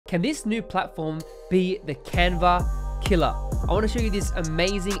Can this new platform be the Canva killer? I want to show you this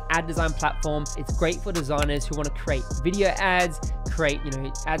amazing ad design platform. It's great for designers who want to create video ads, create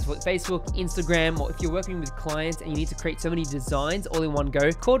ads for Facebook, Instagram, or if you're working with clients and you need to create so many designs all in one go.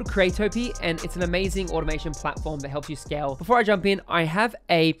 Called Creatopy, and it's an amazing automation platform that helps you scale. Before I jump in, I have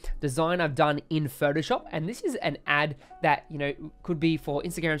a design I've done in Photoshop, and this is an ad that could be for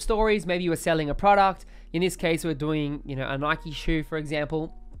Instagram stories. Maybe you were selling a product. In this case, we're doing a Nike shoe, for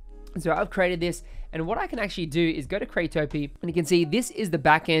example. So I've created this, and what I can actually do is go to Creatopy, and you can see this is the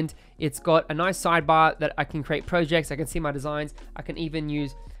back end. It's got a nice sidebar that I can create projects. I can see my designs. I can even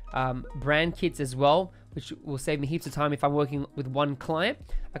use brand kits as well, which will save me heaps of time if I'm working with one client.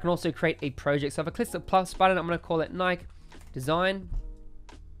 I can also create a project. So if I click the plus button, I'm going to call it Nike Design.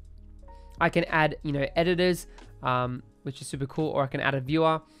 I can add editors, which is super cool, or I can add a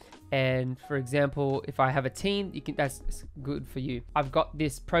viewer. And for example, if I have a team, that's good for you. I've got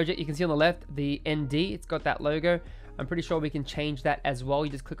this project, you can see on the left, the ND, it's got that logo. I'm pretty sure we can change that as well.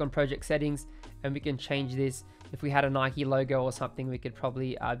 You just click on project settings and we can change this. If we had a Nike logo or something, we could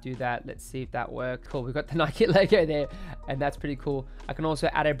probably do that. Let's see if that works. Cool, we've got the Nike logo there, and that's pretty cool. I can also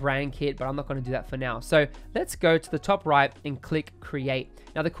add a brand kit, but I'm not gonna do that for now. So let's go to the top right and click create.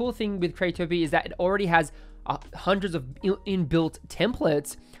 Now the cool thing with Creatopy is that it already has hundreds of inbuilt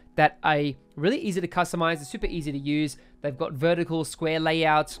templates that are really easy to customize. They're super easy to use. They've got vertical, square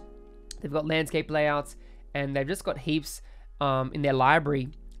layouts. They've got landscape layouts, and they've just got heaps in their library.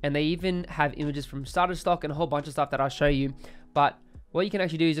 And they even have images from starter stock and a whole bunch of stuff that I'll show you. But what you can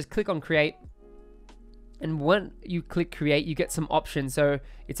actually do is just click on create. And when you click create, you get some options. So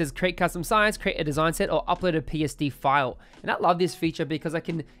it says create custom size, create a design set, or upload a PSD file. And I love this feature because I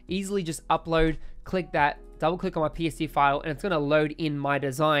can easily just upload, click that, double click on my PSD file, and it's gonna load in my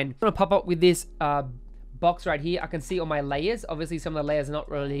design. I'm gonna pop up with this box right here. I can see all my layers. Obviously some of the layers are not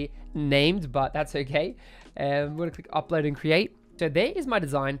really named, but that's okay. I'm gonna click upload and create. So there is my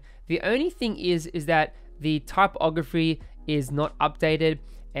design. The only thing is that the typography is not updated,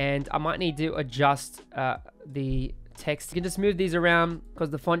 and I might need to adjust the text. You can just move these around because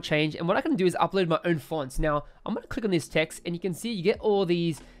the font changed. And what I can do is upload my own fonts. Now I'm gonna click on this text, and you can see you get all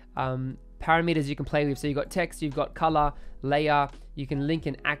these parameters you can play with. So you've got text, you've got color, layer, you can link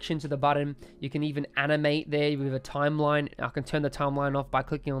an action to the button, you can even animate there with a timeline. I can turn the timeline off by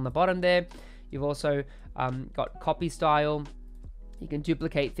clicking on the bottom there. You've also got copy style, you can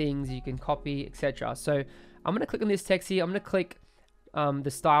duplicate things, you can copy, etc. So I'm going to click on this text here. I'm going to click the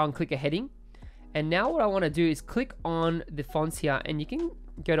style and click a heading. And now what I want to do is click on the fonts here, and you can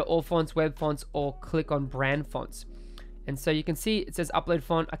go to all fonts, web fonts, or click on brand fonts. And so you can see it says upload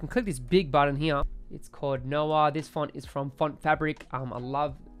font. I can click this big button here. It's called Noah. This font is from Font Fabric. I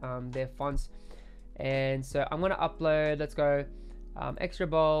love their fonts. And so I'm going to upload, let's go extra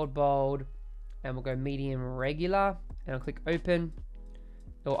bold, bold, and we'll go medium regular, and I'll click open.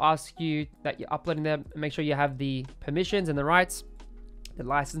 It'll ask you that you're uploading them. Make sure you have the permissions and the rights, the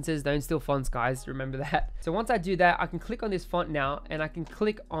licenses. Don't steal fonts, guys. Remember that. So once I do that, I can click on this font now, and I can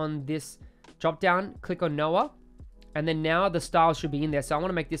click on this drop down, click on Noah. And then now the style should be in there. So I want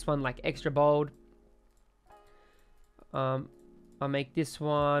to make this one like extra bold. I'll make this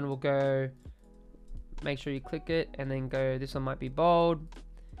one, we'll go, make sure you click it, and then go, this one might be bold.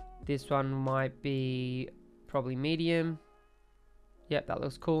 This one might be probably medium. Yep, that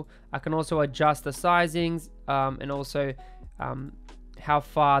looks cool. I can also adjust the sizings and also how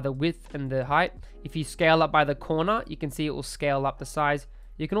far the width and the height. If you scale up by the corner, you can see it will scale up the size.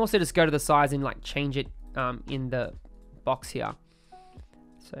 You can also just go to the size and like change it in the box here.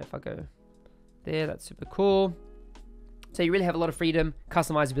 So if I go there, that's super cool. So you really have a lot of freedom,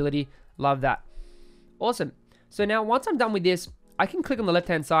 customizability. Love that. Awesome. So now once I'm done with this, I can click on the left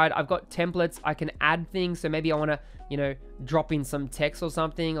hand side. I've got templates. I can add things. So maybe I want to drop in some text or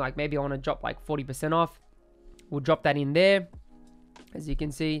something. Like maybe I want to drop like 40% off. We'll drop that in there. As you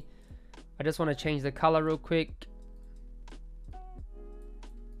can see, I just want to change the color real quick.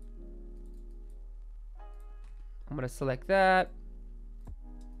 I'm going to select that,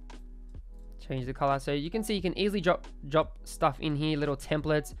 change the color. So you can see you can easily drop stuff in here, little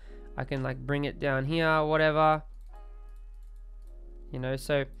templates. I can like bring it down here, whatever,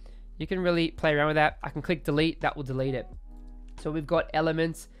 so you can really play around with that. I can click delete, that will delete it. So we've got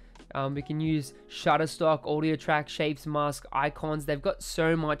elements. We can use Shutterstock, audio track, shapes, mask, icons. They've got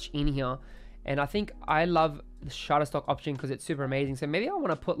so much in here. And I think I love the Shutterstock option because it's super amazing. So maybe I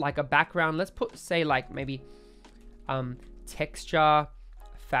want to put like a background. Let's put, say, like maybe texture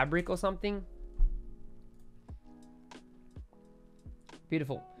fabric or something.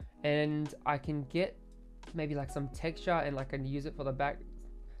 Beautiful. And I can get maybe like some texture and like I can use it for the back.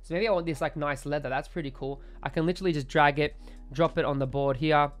 So maybe I want this like nice leather. That's pretty cool. I can literally just drag it, drop it on the board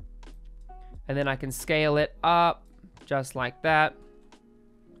here, and then I can scale it up just like that.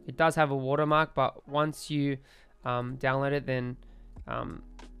 It does have a watermark, but once you download it, then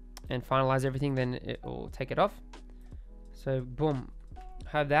and finalize everything, then it will take it off. So boom,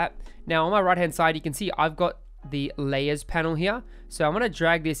 have that. Now on my right hand side, you can see I've got the layers panel here. So I'm going to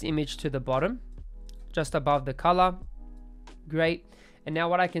drag this image to the bottom, just above the color. Great. And now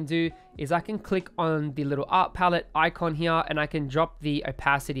what I can do is I can click on the little art palette icon here, and I can drop the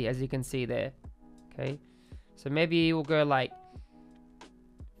opacity, as you can see there. Okay, so maybe we'll go like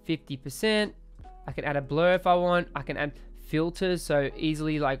 50%. I can add a blur if I want. I can add filters, so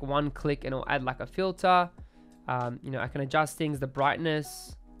easily like one click and it'll add like a filter. You know, I can adjust things, the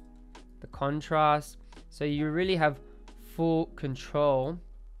brightness, the contrast. So you really have full control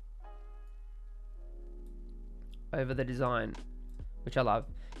over the design, which I love.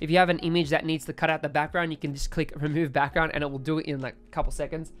 If you have an image that needs to cut out the background, you can just click remove background and it will do it in like a couple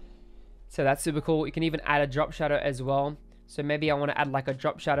seconds. So that's super cool. You can even add a drop shadow as well. So maybe I want to add like a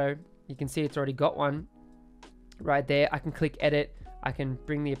drop shadow. You can see it's already got one right there. I can click edit. I can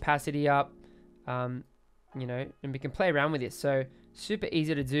bring the opacity up, you know, and we can play around with this. So super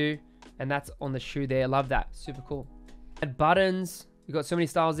easy to do. And that's on the shoe there. Love that. Super cool. Add buttons. You've got so many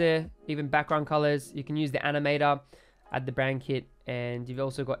styles there, even background colors. You can use the animator, add the brand kit, and you've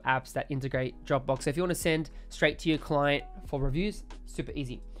also got apps that integrate Dropbox. So if you want to send straight to your client for reviews, super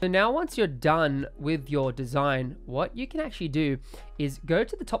easy. So now once you're done with your design, what you can actually do is go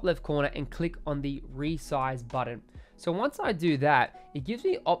to the top left corner and click on the Resize button. So once I do that, it gives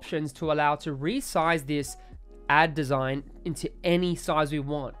me options to allow to resize this ad design into any size we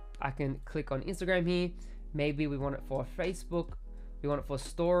want. I can click on Instagram here. Maybe we want it for Facebook. We want it for a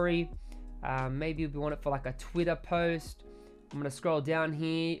story. Maybe we want it for like a Twitter post. I'm gonna scroll down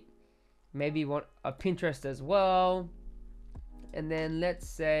here. Maybe we want a Pinterest as well. And then let's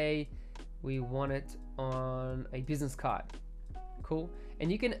say we want it on a business card. Cool.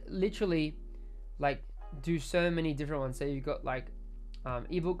 And you can literally like do so many different ones. So you've got like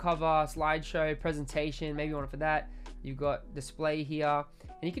ebook cover, slideshow, presentation. Maybe you want it for that. You've got display here,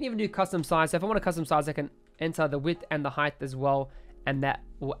 and you can even do custom size. So if I want a custom size, I can enter the width and the height as well, and that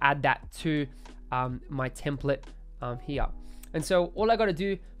will add that to my template here. And so all I got to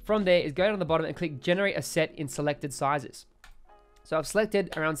do from there is go down to the bottom and click generate a set in selected sizes. So I've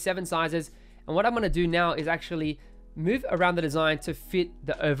selected around 7 sizes, and what I'm going to do now is actually move around the design to fit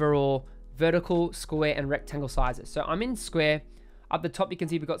the overall vertical, square, and rectangle sizes. So I'm in square. Up the top you can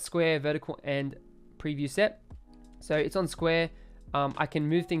see we've got square, vertical, and preview set. So it's on square. I can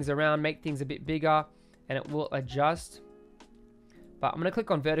move things around, make things a bit bigger, and it will adjust. But I'm going to click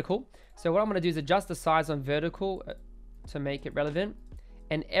on vertical. So what I'm going to do is adjust the size on vertical to make it relevant.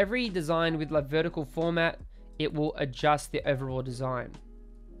 And every design with like vertical format, it will adjust the overall design.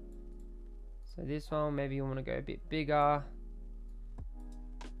 So this one, maybe you want to go a bit bigger.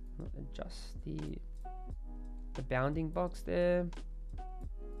 Adjust the bounding box there.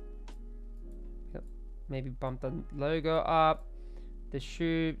 Yep. Maybe bump the logo up. The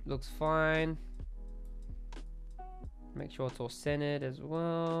shoe looks fine. Make sure it's all centered as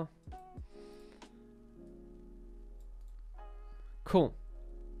well. Cool.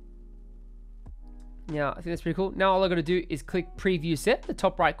 Yeah, I think that's pretty cool. Now all I got to do is click preview set, the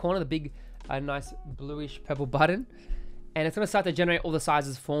top right corner, the big nice bluish purple button, and it's going to start to generate all the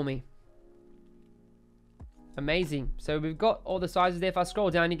sizes for me. Amazing. So we've got all the sizes there. If I scroll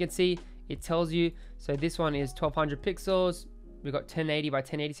down, you can see it tells you. So this one is 1200 pixels. We've got 1080 by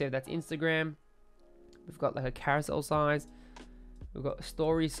 1080, so that's Instagram. We've got like a carousel size. We've got a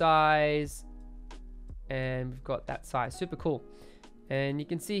story size, and we've got that size. Super cool. And you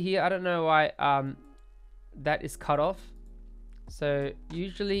can see here, I don't know why that is cut off. So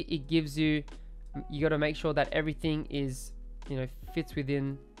usually it gives you, you got to make sure that everything is, you know, fits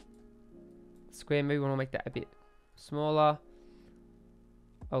within square. Maybe we want to make that a bit smaller.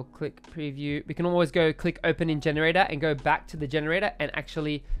 I'll click preview. We can always go click open in generator and go back to the generator and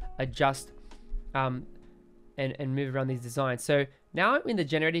actually adjust and move around these designs. So now I'm in the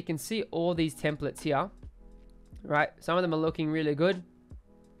generator. You can see all these templates here, right? Some of them are looking really good.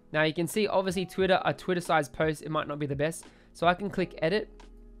 Now you can see obviously a Twitter size post, it might not be the best. So I can click edit,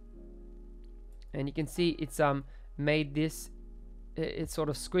 and you can see it's made this, it sort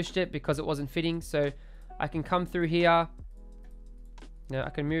of squished it because it wasn't fitting. So I can come through here. You know, I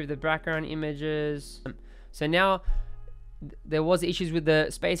can move the background images. So now there was issues with the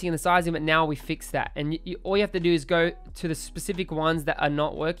spacing and the sizing, but now we fixed that. And all you have to do is go to the specific ones that are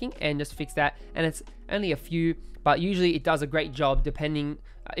not working and just fix that. And it's only a few, but usually it does a great job depending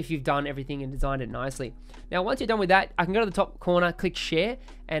if you've done everything and designed it nicely. Now, once you're done with that, I can go to the top corner, click share,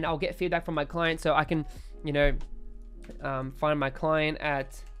 and I'll get feedback from my client. So I can, you know, find my client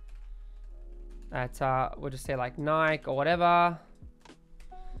at we'll just say like Nike or whatever.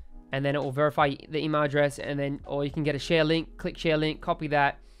 And then it will verify the email address, and then, or you can get a share link, click share link, copy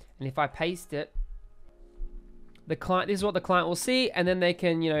that. And if I paste it, the client, this is what the client will see. And then they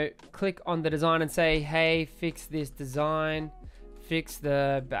can, you know, click on the design and say, hey, fix this design, fix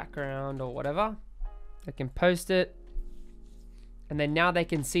the background or whatever. They can post it. And then now they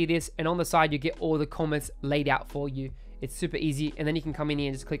can see this. And on the side, you get all the comments laid out for you. It's super easy. And then you can come in here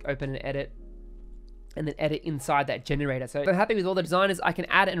and just click open and edit. And then edit inside that generator. So if I'm happy with all the designers, I can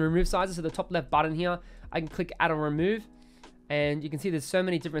add and remove sizes. So the top left button here, I can click add or remove, and you can see there's so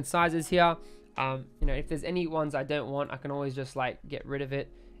many different sizes here. You know, if there's any ones I don't want, I can always just like get rid of it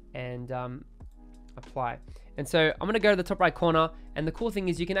and apply. And so I'm gonna go to the top right corner, and the cool thing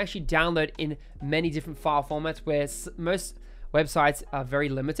is you can actually download in many different file formats, where most websites are very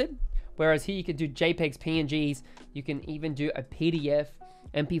limited. Whereas here you can do JPEGs, PNGs, you can even do a PDF,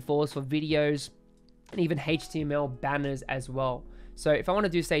 MP4s for videos, and even HTML banners as well. So if I want to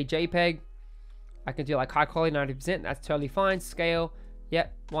do, say, JPEG, I can do like high quality, 90%. That's totally fine. Scale,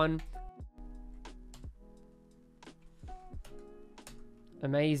 yep, 1.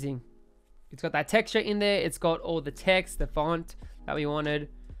 Amazing. It's got that texture in there. It's got all the text, the font that we wanted,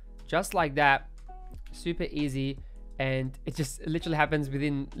 just like that. Super easy. And it just literally happens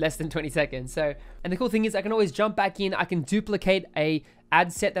within less than 20 seconds. So, and the cool thing is I can always jump back in. I can duplicate a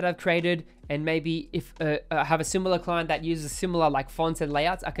ad set that I've created, and maybe if I have a similar client that uses similar like fonts and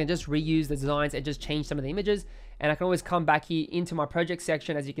layouts, I can just reuse the designs and just change some of the images. And I can always come back here into my project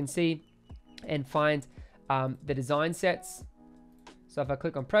section, as you can see, and find the design sets. So if I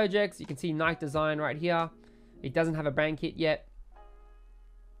click on projects, you can see Nike design right here. It doesn't have a brand kit yet.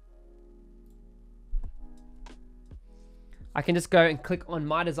 I can just go and click on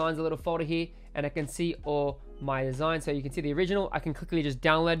my designs, a little folder here, and I can see all my designs. So you can see the original. I can quickly just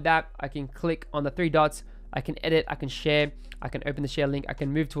download that. I can click on the 3 dots. I can edit, I can share, I can open the share link. I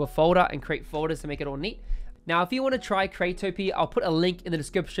can move to a folder and create folders to make it all neat. Now, if you want to try Creatopia, I'll put a link in the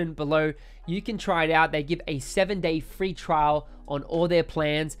description below. You can try it out. They give a 7-day free trial on all their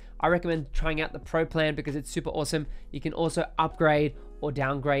plans. I recommend trying out the Pro plan because it's super awesome. You can also upgrade or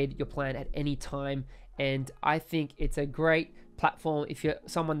downgrade your plan at any time. And I think it's a great platform if you're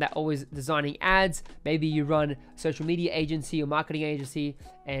someone that always designing ads. Maybe you run a social media agency or marketing agency,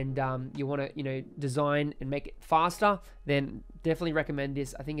 and you want to, you know, design and make it faster, then definitely recommend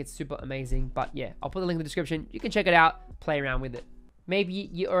this. I think it's super amazing. But yeah, I'll put the link in the description. You can check it out, play around with it. Maybe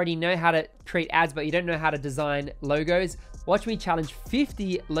you already know how to create ads, but you don't know how to design logos. Watch me challenge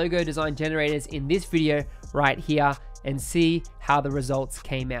 50 logo design generators in this video right here and see how the results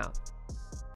came out.